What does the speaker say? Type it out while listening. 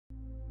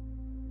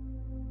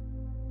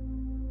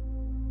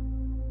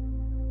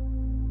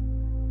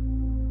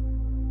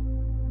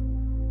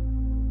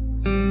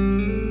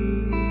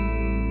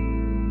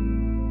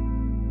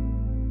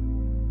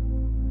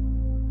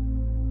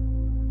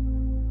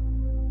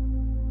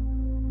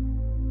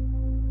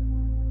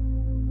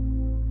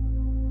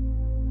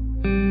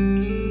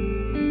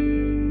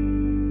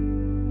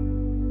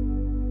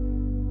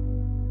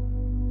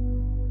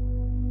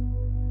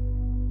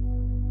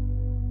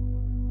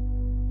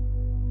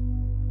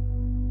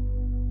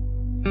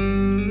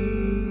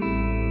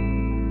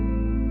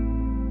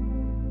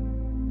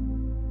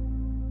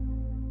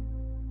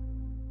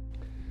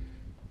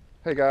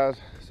Hey guys,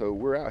 so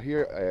we're out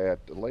here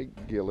at Lake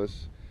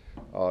Gillis,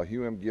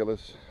 Hugh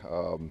Gillis,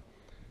 over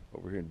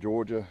here in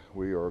Georgia.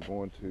 We are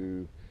going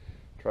to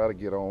try to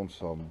get on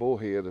some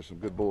bullhead. There's some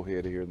good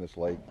bullhead here in this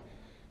lake,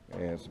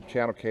 and some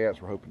channel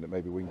cats. We're hoping that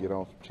maybe we can get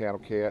on some channel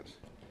cats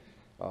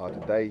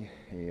today.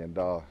 And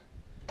as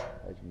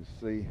you can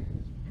see,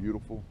 it's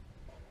beautiful.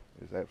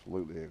 It's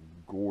absolutely a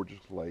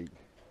gorgeous lake.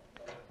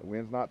 The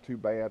wind's not too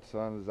bad.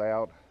 Sun is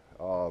out.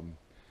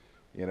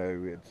 You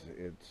know,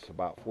 it's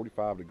about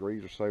 45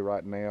 degrees or so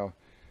right now.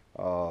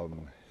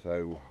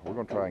 So we're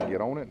gonna try and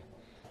get on it.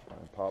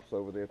 Pop's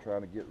over there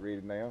trying to get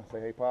ready now. Say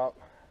hey, Pop.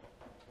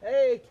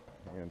 Hey.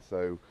 And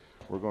so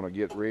we're gonna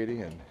get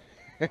ready, and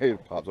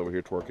Pop's over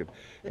here twerking.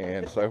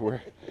 And so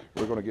we're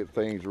gonna get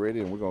things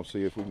ready, and we're gonna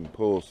see if we can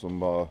pull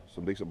some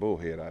decent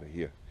bullhead out of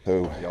here.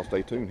 So y'all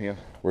stay tuned here.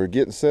 We're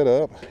getting set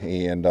up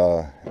and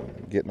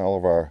getting all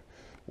of our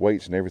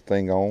weights and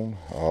everything on.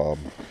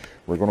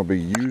 We're going to be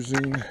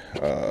using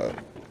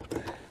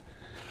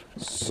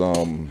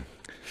some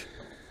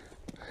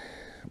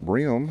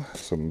brim,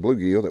 some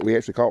bluegill that we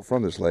actually caught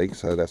from this lake,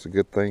 so that's a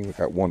good thing. We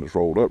got one that's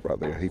rolled up right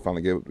there. He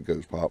finally gave it to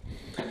Ghost Pop.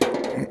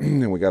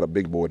 And we got a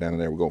big boy down in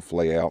there we're going to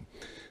fillet out.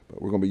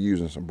 But we're going to be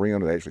using some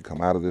brim that actually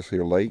come out of this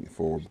here lake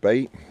for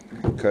bait,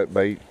 cut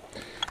bait.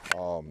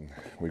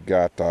 We've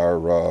got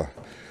our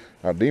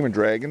Demon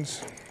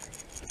Dragons.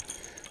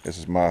 This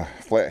is my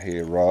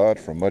flathead rod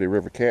from Muddy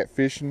River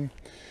Catfishing.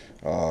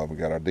 We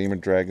got our Demon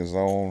Dragons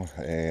on,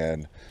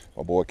 and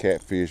my boy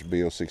Catfish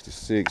Bill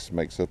 66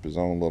 makes up his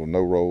own little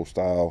no-roll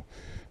style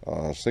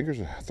sinkers,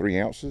 3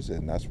 ounces,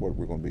 and that's what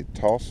we're going to be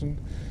tossing.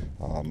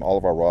 All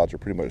of our rods are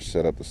pretty much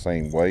set up the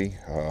same way.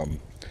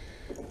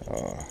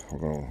 We're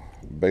going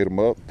to bait them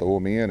up, throw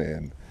them in,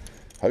 and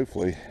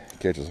hopefully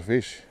catch us a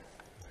fish.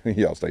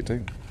 Y'all stay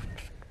tuned.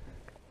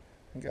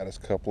 We got us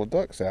a couple of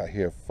ducks out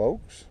here,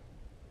 folks.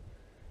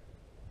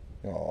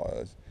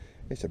 Oh,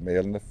 it's a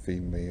male and a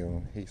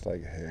female. He's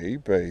like, hey,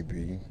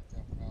 baby.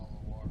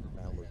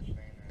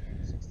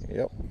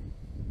 Yep.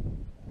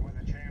 With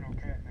a channel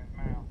cat in his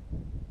mouth.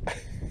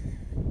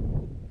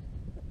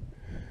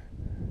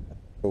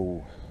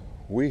 So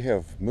we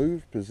have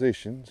moved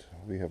positions.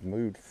 We have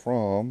moved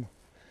from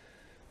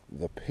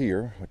the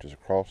pier, which is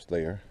across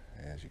there,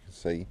 as you can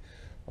see,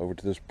 over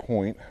to this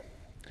point,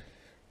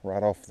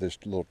 right off this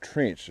little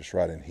trench that's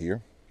right in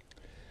here.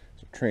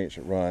 It's a trench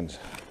that runs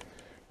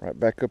right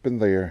back up in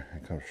there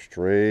and comes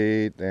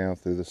straight down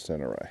through the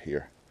center right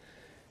here.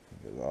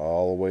 It goes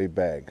all the way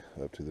back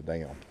up to the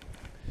dam.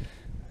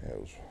 It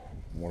was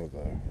one of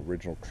the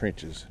original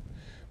trenches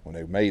when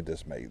they made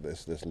this.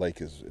 This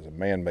lake is a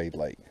man-made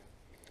lake.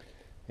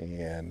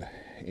 And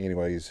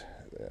anyways,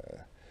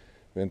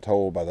 been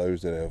told by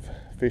those that have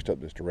fished up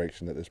this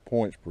direction that this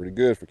point's pretty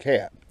good for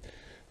cat.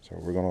 So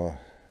we're gonna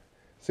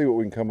see what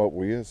we can come up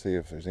with, see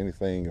if there's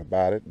anything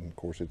about it. And of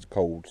course it's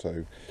cold,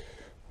 so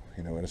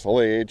you know, and it's a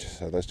ledge,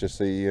 so let's just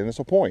see, and it's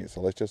a point, so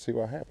let's just see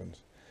what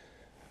happens.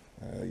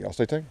 Y'all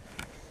stay tuned.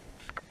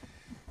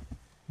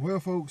 Well,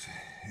 folks,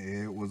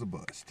 it was a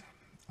bust.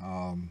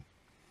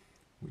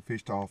 We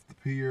fished off the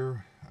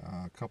pier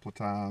a couple of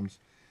times,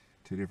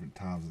 2 different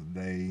times of the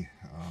day,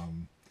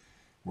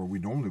 where we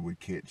normally would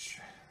catch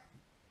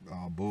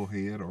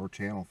bullhead or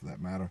channel for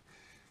that matter.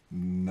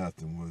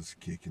 Nothing was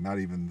kicking, not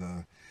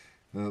even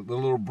the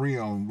little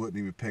brim wouldn't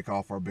even pick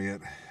off our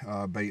bait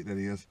that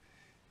is.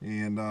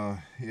 And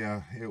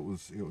yeah, it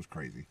was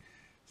crazy.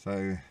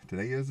 So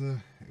today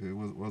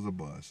was a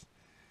bust.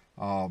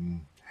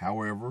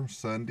 However,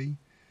 Sunday,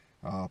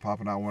 Pop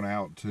and I went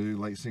out to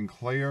Lake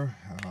Sinclair.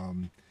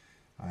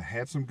 I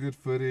had some good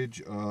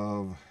footage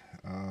of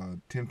a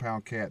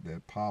 10-pound cat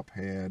that Pop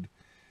had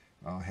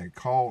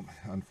caught.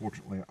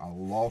 Unfortunately, I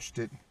lost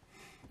it.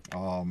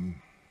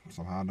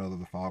 Somehow or another,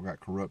 the file got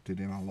corrupted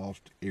and I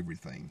lost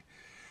everything.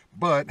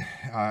 But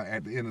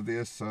at the end of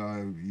this,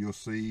 you'll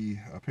see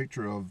a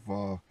picture of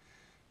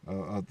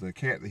the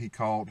cat that he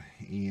caught,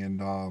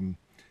 and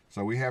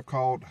so we have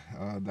caught.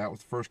 That was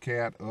the first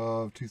cat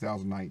of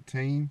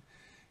 2019,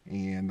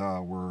 and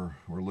we're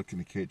looking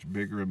to catch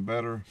bigger and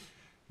better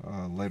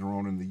later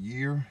on in the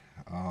year.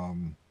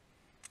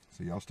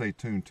 So y'all stay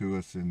tuned to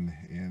us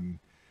and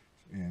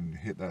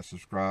hit that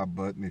subscribe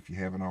button if you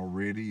haven't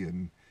already,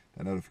 and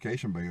that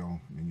notification bell,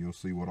 and you'll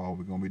see what all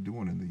we're going to be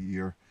doing in the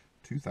year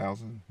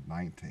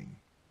 2019.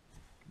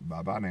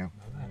 Bye bye now.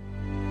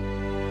 Bye-bye.